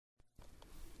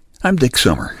I'm Dick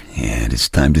Summer, and it's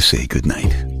time to say goodnight.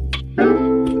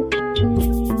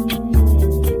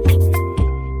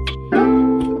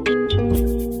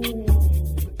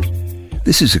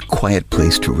 This is a quiet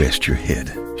place to rest your head,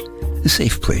 a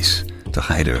safe place to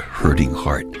hide a hurting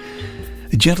heart,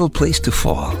 a gentle place to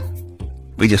fall.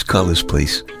 We just call this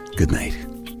place goodnight.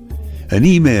 An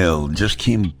email just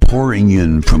came pouring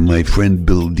in from my friend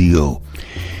Bill Deal.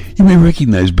 You may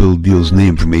recognize Bill Deal's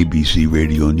name from ABC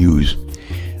Radio News.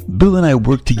 Bill and I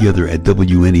worked together at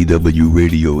WNEW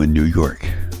Radio in New York.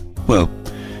 Well,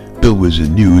 Bill was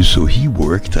in news, so he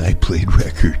worked, I played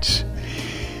records.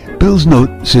 Bill's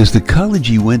note says the college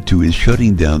he went to is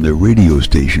shutting down their radio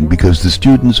station because the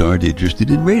students aren't interested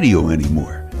in radio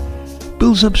anymore.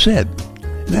 Bill's upset,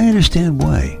 and I understand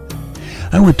why.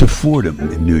 I went to Fordham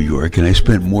in New York, and I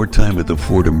spent more time at the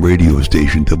Fordham radio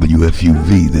station,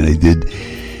 WFUV, than I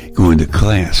did going to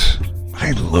class.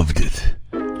 I loved it.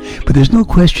 But there's no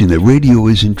question that radio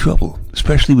is in trouble,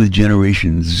 especially with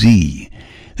Generation Z.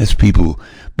 That's people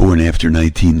born after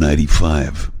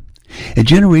 1995. And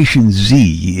Generation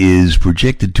Z is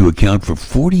projected to account for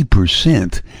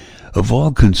 40% of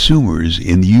all consumers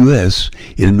in the U.S.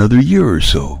 in another year or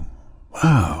so.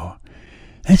 Wow,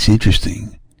 that's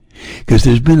interesting. Because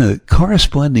there's been a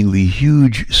correspondingly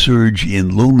huge surge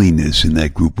in loneliness in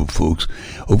that group of folks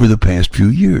over the past few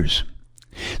years.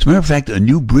 As a matter of fact, a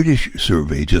new British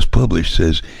survey just published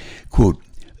says, quote,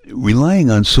 relying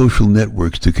on social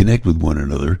networks to connect with one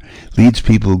another leads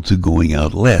people to going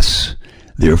out less.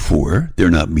 Therefore, they're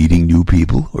not meeting new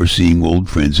people or seeing old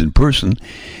friends in person,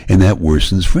 and that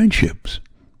worsens friendships.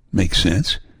 Makes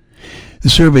sense. The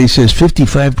survey says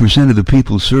 55% of the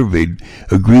people surveyed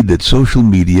agreed that social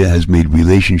media has made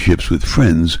relationships with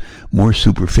friends more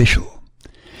superficial.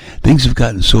 Things have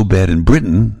gotten so bad in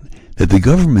Britain that the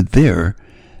government there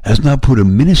has now put a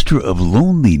minister of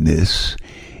loneliness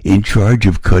in charge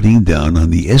of cutting down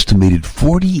on the estimated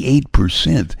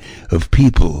 48% of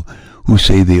people who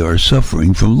say they are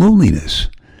suffering from loneliness.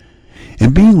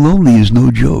 And being lonely is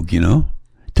no joke, you know.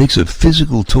 It takes a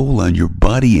physical toll on your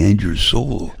body and your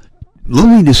soul.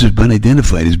 Loneliness has been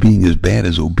identified as being as bad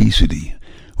as obesity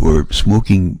or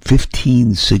smoking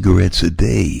 15 cigarettes a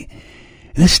day.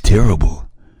 And that's terrible.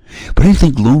 But I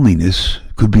think loneliness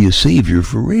could be a savior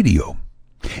for radio.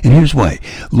 And here's why.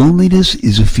 Loneliness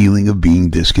is a feeling of being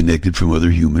disconnected from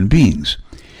other human beings.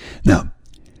 Now,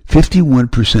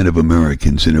 51% of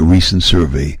Americans in a recent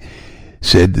survey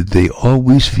said that they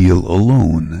always feel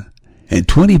alone, and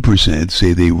 20%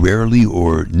 say they rarely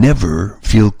or never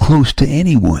feel close to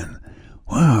anyone.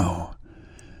 Wow.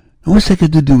 What's that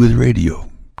got to do with radio?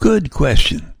 Good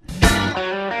question.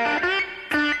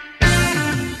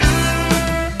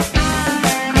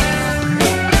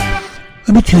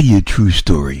 Let me tell you a true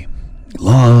story.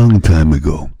 Long time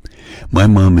ago, my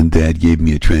mom and dad gave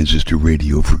me a transistor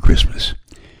radio for Christmas.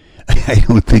 I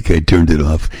don't think I turned it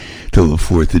off till the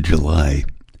 4th of July.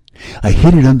 I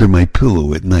hid it under my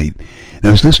pillow at night, and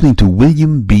I was listening to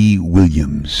William B.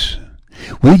 Williams.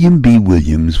 William B.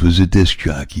 Williams was a disc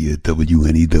jockey at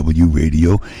WNEW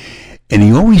Radio, and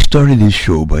he always started his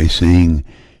show by saying,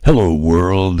 "Hello,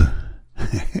 world."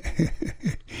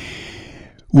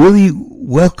 Willie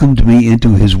welcomed me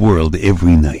into his world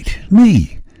every night.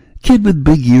 Me, kid with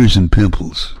big ears and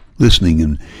pimples,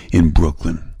 listening in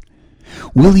Brooklyn.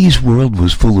 Willie's world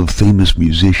was full of famous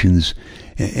musicians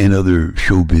and other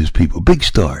showbiz people, big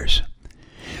stars.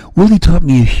 Willie taught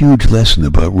me a huge lesson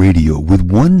about radio with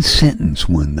one sentence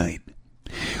one night.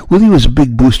 Willie was a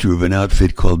big booster of an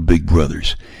outfit called Big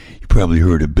Brothers. You probably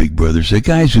heard of Big Brothers. They're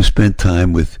guys who spent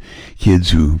time with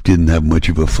kids who didn't have much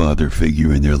of a father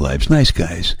figure in their lives. Nice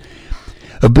guys.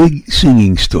 A big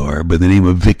singing star by the name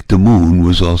of Vic Damone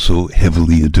was also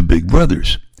heavily into Big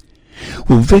Brothers.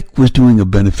 Well, Vic was doing a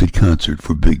benefit concert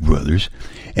for Big Brothers,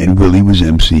 and Willie was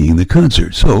emceeing the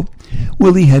concert. So,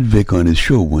 Willie had Vic on his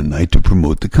show one night to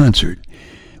promote the concert.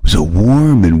 It was a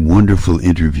warm and wonderful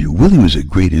interview. Willie was a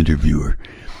great interviewer.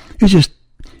 It was just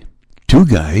two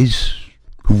guys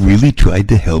who really tried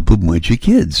to help a bunch of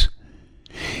kids.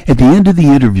 At the end of the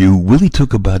interview, Willie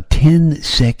took about 10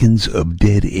 seconds of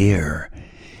dead air.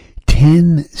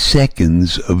 10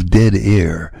 seconds of dead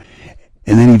air.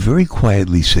 And then he very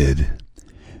quietly said,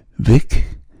 "Vic,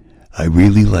 I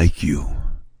really like you."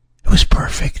 It was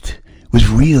perfect. It was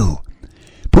real.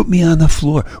 Put me on the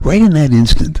floor. Right in that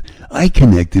instant, I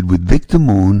connected with Vic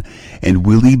Damone and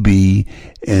Willie B.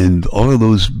 and all of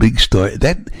those big stars.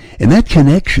 That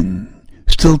connection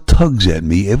still tugs at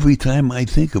me every time I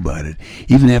think about it,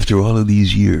 even after all of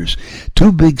these years.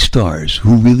 Two big stars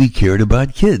who really cared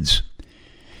about kids.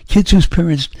 Kids whose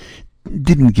parents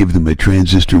didn't give them a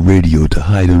transistor radio to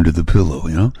hide under the pillow,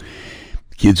 you know?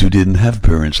 Kids who didn't have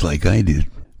parents like I did.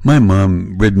 My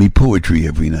mom read me poetry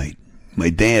every night. My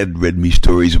dad read me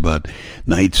stories about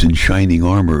knights in shining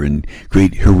armor and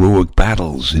great heroic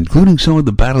battles, including some of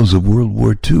the battles of World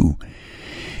War II.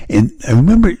 And I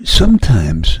remember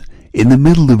sometimes, in the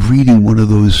middle of reading one of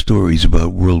those stories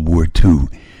about World War II,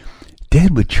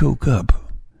 Dad would choke up,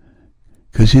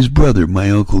 because his brother, my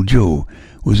Uncle Joe,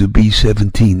 was a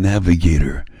B-17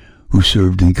 navigator who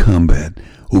served in combat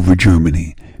over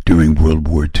Germany during World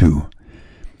War II.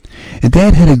 And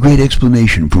Dad had a great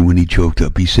explanation for when he choked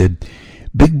up. He said,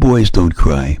 "Big boys don't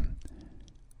cry,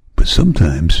 but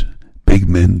sometimes big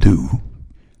men do."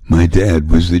 My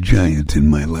dad was the giant in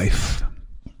my life.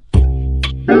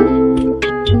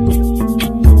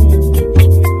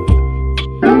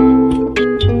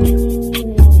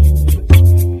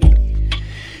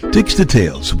 Dicks to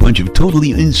Tails, a bunch of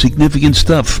totally insignificant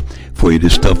stuff for you to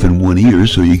stuff in one ear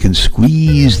so you can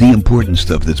squeeze the important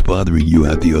stuff that's bothering you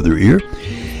out the other ear,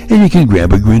 and you can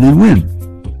grab a grin and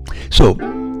win. So,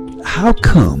 how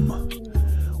come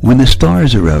when the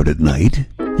stars are out at night,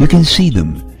 you can see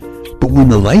them, but when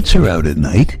the lights are out at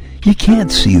night, you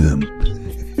can't see them?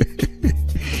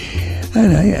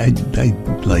 I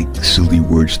like silly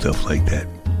word stuff like that.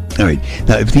 All right,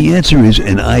 now if the answer is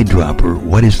an eyedropper,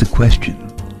 what is the question?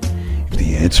 If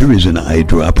the answer is an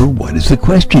eyedropper, what is the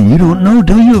question? You don't know,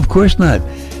 do you? Of course not.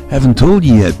 Haven't told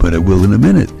you yet, but I will in a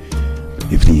minute.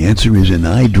 If the answer is an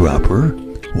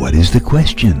eyedropper, what is the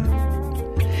question?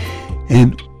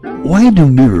 And why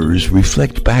do mirrors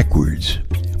reflect backwards,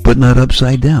 but not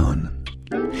upside down?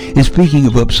 And speaking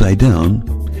of upside down,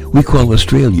 we call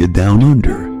Australia down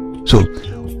under. So,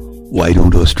 why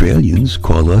don't Australians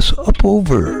call us up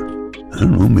over? I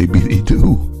don't know, maybe they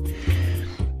do.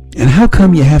 And how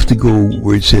come you have to go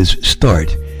where it says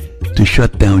start to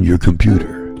shut down your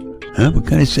computer? Huh? What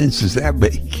kind of sense does that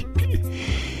make?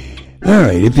 All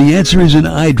right, if the answer is an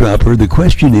eyedropper, the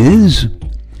question is,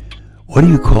 what do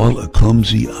you call a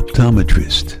clumsy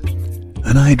optometrist?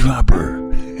 An eyedropper.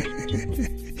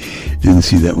 Didn't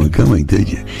see that one coming,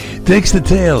 did you? Dicks to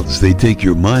Tails, they take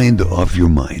your mind off your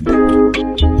mind.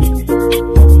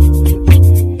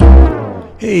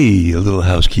 Hey, a little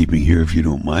housekeeping here if you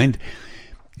don't mind.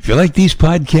 If you like these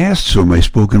podcasts or my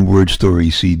spoken word story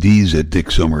CDs at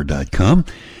dicksummer.com,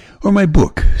 or my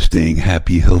book, Staying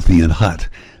Happy, Healthy, and Hot,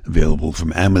 available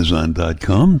from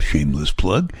Amazon.com, shameless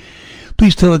plug,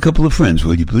 please tell a couple of friends,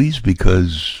 will you please,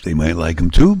 because they might like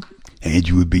them too, and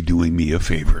you would be doing me a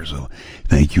favor, so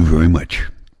thank you very much.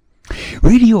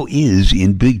 Radio is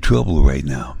in big trouble right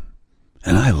now,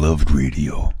 and I loved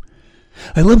radio.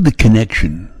 I loved the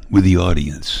connection with the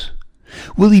audience.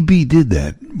 Willie B. did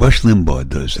that. Rush Limbaugh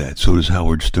does that. So does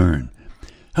Howard Stern.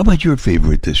 How about your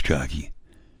favorite disc jockey?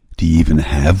 Do you even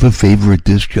have a favorite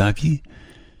disc jockey?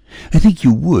 I think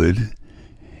you would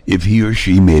if he or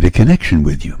she made a connection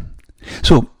with you.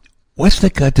 So, what's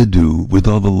that got to do with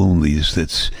all the loneliness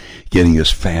that's getting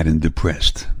us fat and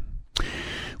depressed?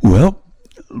 Well,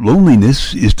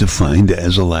 loneliness is defined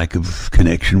as a lack of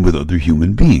connection with other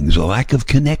human beings. A lack of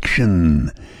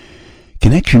connection.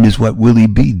 Connection is what Willie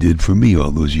B. did for me all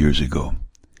those years ago.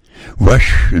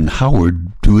 Rush and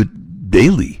Howard do it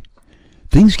daily.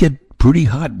 Things get pretty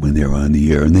hot when they're on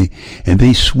the air, and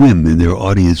they swim in their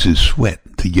audience's sweat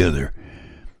together.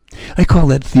 I call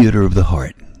that theater of the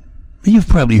heart. You've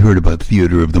probably heard about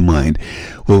theater of the mind.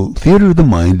 Well, theater of the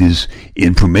mind is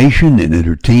information and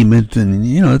entertainment and,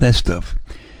 that stuff.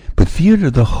 But theater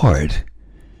of the heart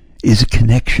is a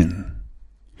connection.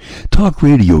 Talk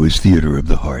radio is theater of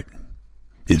the heart.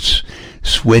 It's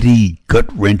sweaty,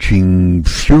 gut-wrenching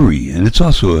fury, and it's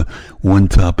also a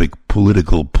one-topic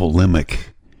political polemic.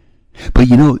 But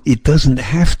it doesn't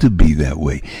have to be that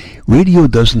way. Radio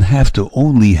doesn't have to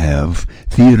only have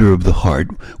theater of the heart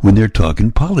when they're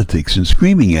talking politics and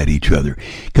screaming at each other,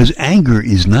 because anger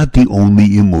is not the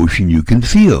only emotion you can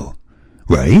feel,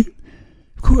 right?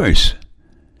 Of course.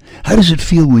 How does it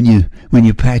feel when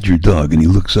you pat your dog and he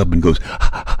looks up and goes,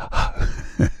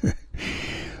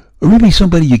 or maybe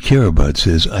somebody you care about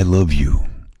says, "I love you."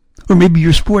 Or maybe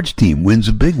your sports team wins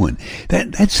a big one.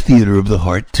 That's theater of the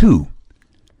heart, too.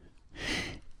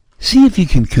 See if you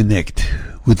can connect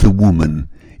with the woman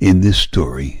in this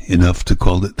story enough to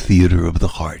call it theater of the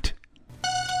heart.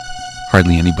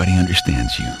 Hardly anybody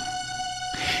understands you.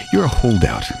 You're a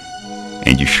holdout,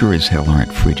 and you sure as hell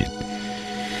aren't frigid.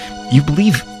 You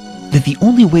believe that the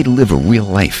only way to live a real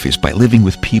life is by living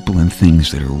with people and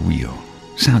things that are real.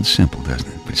 Sounds simple,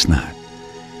 doesn't it? But it's not.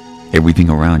 Everything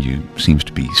around you seems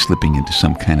to be slipping into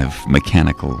some kind of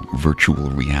mechanical, virtual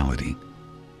reality.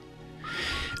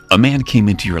 A man came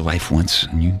into your life once,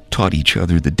 and you taught each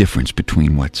other the difference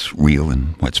between what's real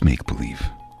and what's make-believe.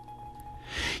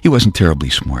 He wasn't terribly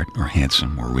smart or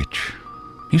handsome or rich.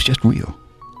 He was just real.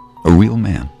 A real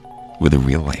man with a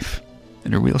real life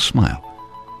and a real smile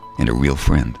and a real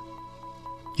friend.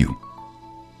 You.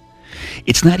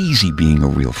 It's not easy being a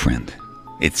real friend.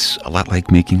 It's a lot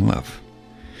like making love.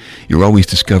 You're always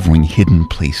discovering hidden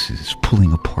places,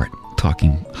 pulling apart,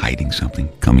 talking, hiding something,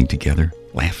 coming together,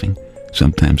 laughing,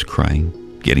 sometimes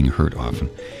crying, getting hurt often,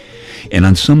 and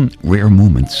on some rare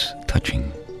moments,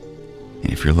 touching.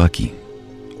 And if you're lucky,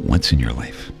 once in your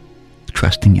life,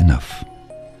 trusting enough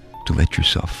to let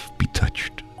yourself be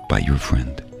touched by your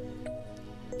friend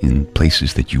in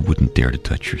places that you wouldn't dare to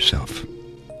touch yourself.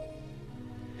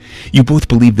 You both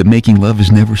believe that making love is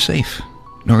never safe,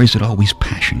 nor is it always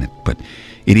passionate, but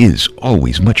it is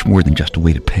always much more than just a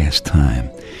way to pass time.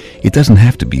 It doesn't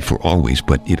have to be for always,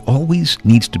 but it always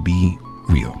needs to be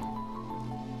real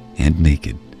and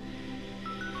naked.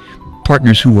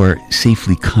 Partners who are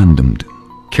safely condomed,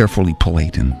 carefully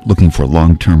polite, and looking for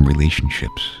long-term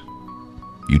relationships.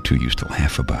 You two used to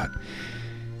laugh about.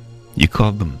 You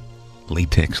called them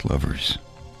latex lovers.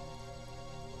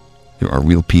 There are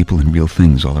real people and real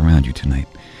things all around you tonight.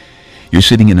 You're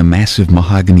sitting in a massive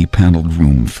mahogany-paneled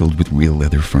room filled with real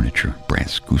leather furniture,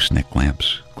 brass gooseneck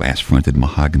lamps, glass-fronted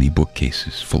mahogany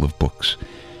bookcases full of books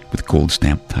with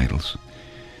gold-stamped titles.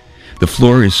 The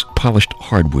floor is polished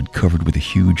hardwood covered with a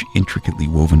huge, intricately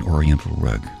woven oriental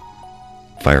rug.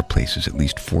 Fireplace is at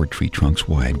least 4 tree trunks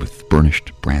wide with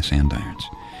burnished brass andirons.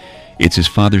 It's his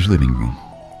father's living room,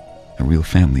 a real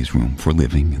family's room for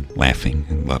living and laughing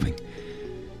and loving.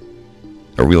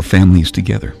 A real family is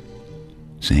together,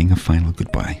 saying a final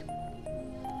goodbye.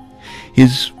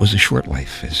 His was a short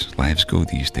life, as lives go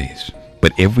these days,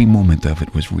 but every moment of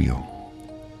it was real,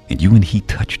 and you and he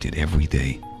touched it every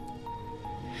day.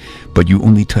 But you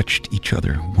only touched each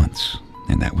other once,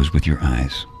 and that was with your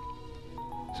eyes.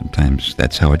 Sometimes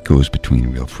that's how it goes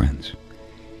between real friends.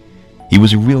 He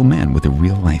was a real man with a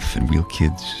real life and real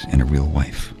kids and a real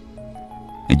wife,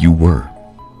 and you were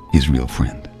his real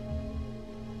friend,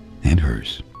 and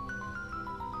hers.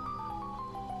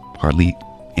 Hardly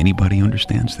anybody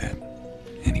understands that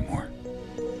anymore.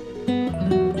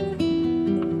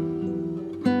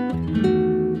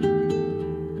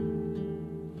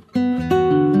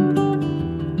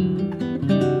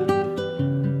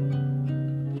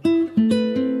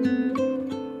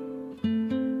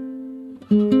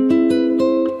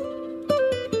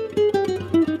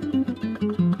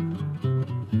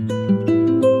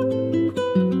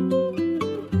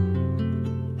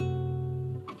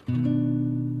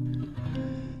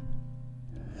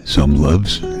 Some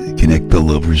loves connect the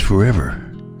lovers forever,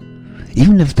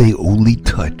 even if they only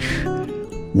touch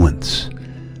once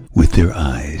with their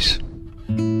eyes.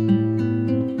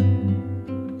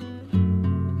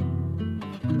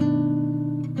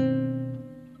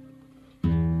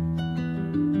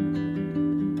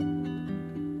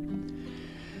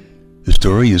 The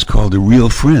story is called A Real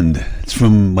Friend. It's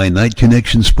from my Night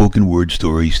Connection spoken word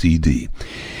story CD.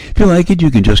 If you like it, you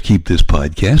can just keep this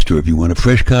podcast, or if you want a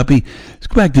fresh copy, just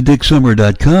go back to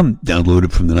dicksummer.com, download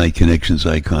it from the Night Connections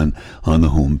icon on the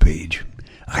home page.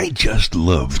 I just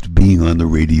loved being on the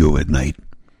radio at night.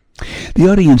 The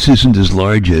audience isn't as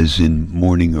large as in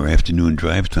morning or afternoon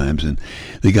drive times, and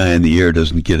the guy in the air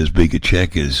doesn't get as big a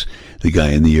check as the guy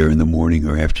in the air in the morning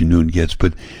or afternoon gets,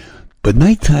 but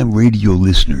nighttime radio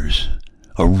listeners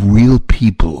are real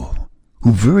people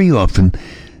who very often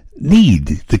need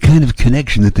the kind of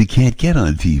connection that they can't get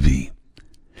on TV.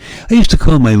 I used to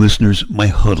call my listeners my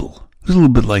huddle. It was a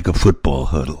little bit like a football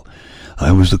huddle.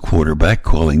 I was the quarterback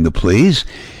calling the plays,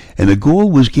 and the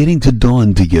goal was getting to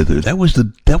dawn together. That was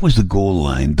the goal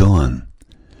line, dawn.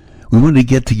 We wanted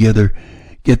to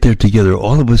get there together,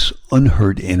 all of us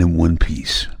unhurt and in one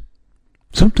piece.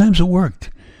 Sometimes it worked,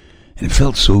 and it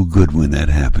felt so good when that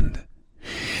happened.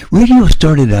 Radio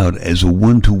started out as a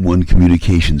one-to-one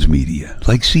communications media,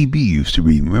 like CB used to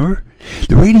be, remember?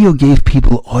 The radio gave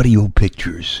people audio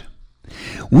pictures.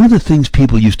 One of the things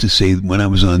people used to say when I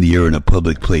was on the air in a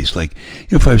public place, like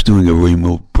if I was doing a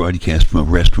remote broadcast from a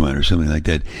restaurant or something like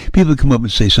that, people would come up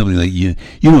and say something like, you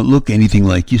don't look anything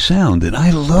like you sound. And I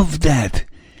loved that,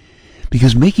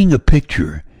 because making a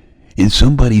picture in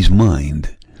somebody's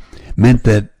mind meant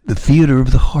that the theater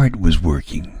of the heart was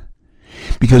working.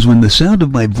 Because when the sound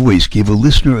of my voice gave a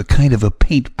listener a kind of a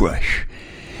paintbrush,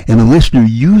 and the listener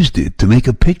used it to make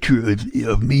a picture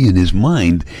of me in his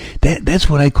mind, that's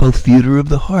what I call theater of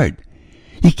the heart.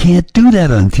 You can't do that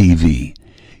on TV,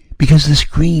 because the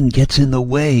screen gets in the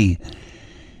way.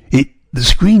 the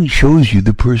screen shows you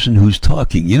the person who's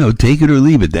talking. You know, take it or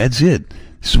leave it. That's it.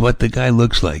 This is what the guy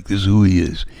looks like. This is who he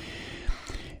is.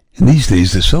 And these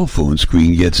days, the cell phone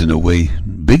screen gets in the way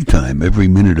big time every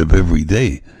minute of every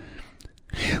day.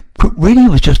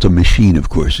 Radio is just a machine, of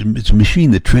course. It's a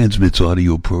machine that transmits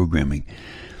audio programming.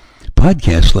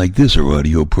 Podcasts like this are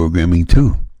audio programming,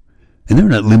 too. And they're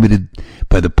not limited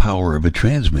by the power of a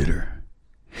transmitter.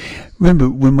 Remember,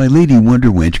 when my lady Wonder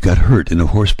Wench got hurt in a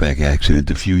horseback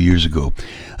accident a few years ago,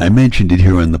 I mentioned it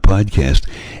here on the podcast,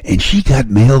 and she got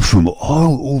mail from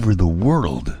all over the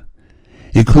world,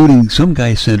 including some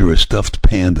guy sent her a stuffed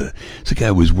panda. This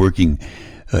guy was working,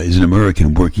 is an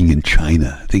American working in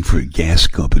China, I think for a gas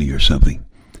company or something.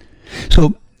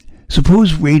 So,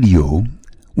 suppose radio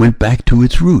went back to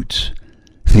its roots,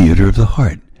 theater of the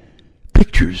heart,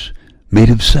 pictures made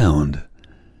of sound.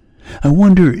 I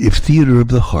wonder if theater of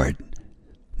the heart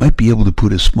might be able to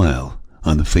put a smile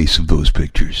on the face of those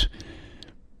pictures.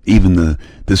 Even the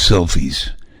selfies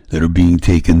that are being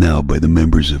taken now by the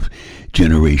members of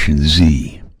Generation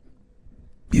Z.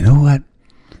 You know what?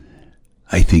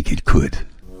 I think it could.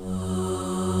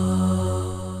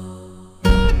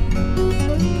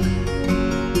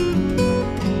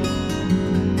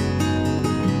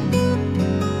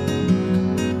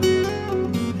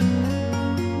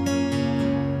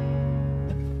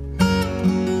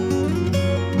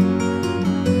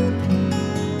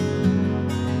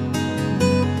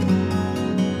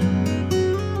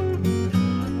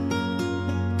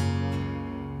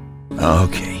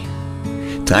 Okay,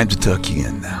 time to tuck you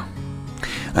in now.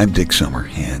 I'm Dick Summer,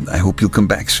 and I hope you'll come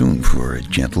back soon for a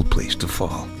gentle place to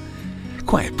fall.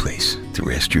 Quiet place to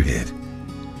rest your head.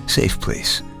 Safe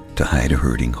place to hide a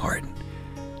hurting heart.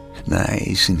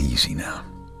 Nice and easy now.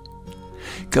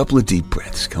 Couple of deep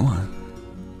breaths, come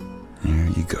on. There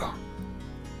you go.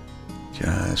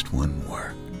 Just one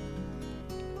more.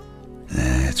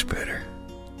 That's better.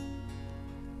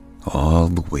 All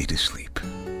the way to sleep.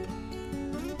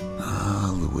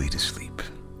 All the way to sleep.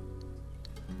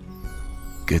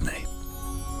 Good night.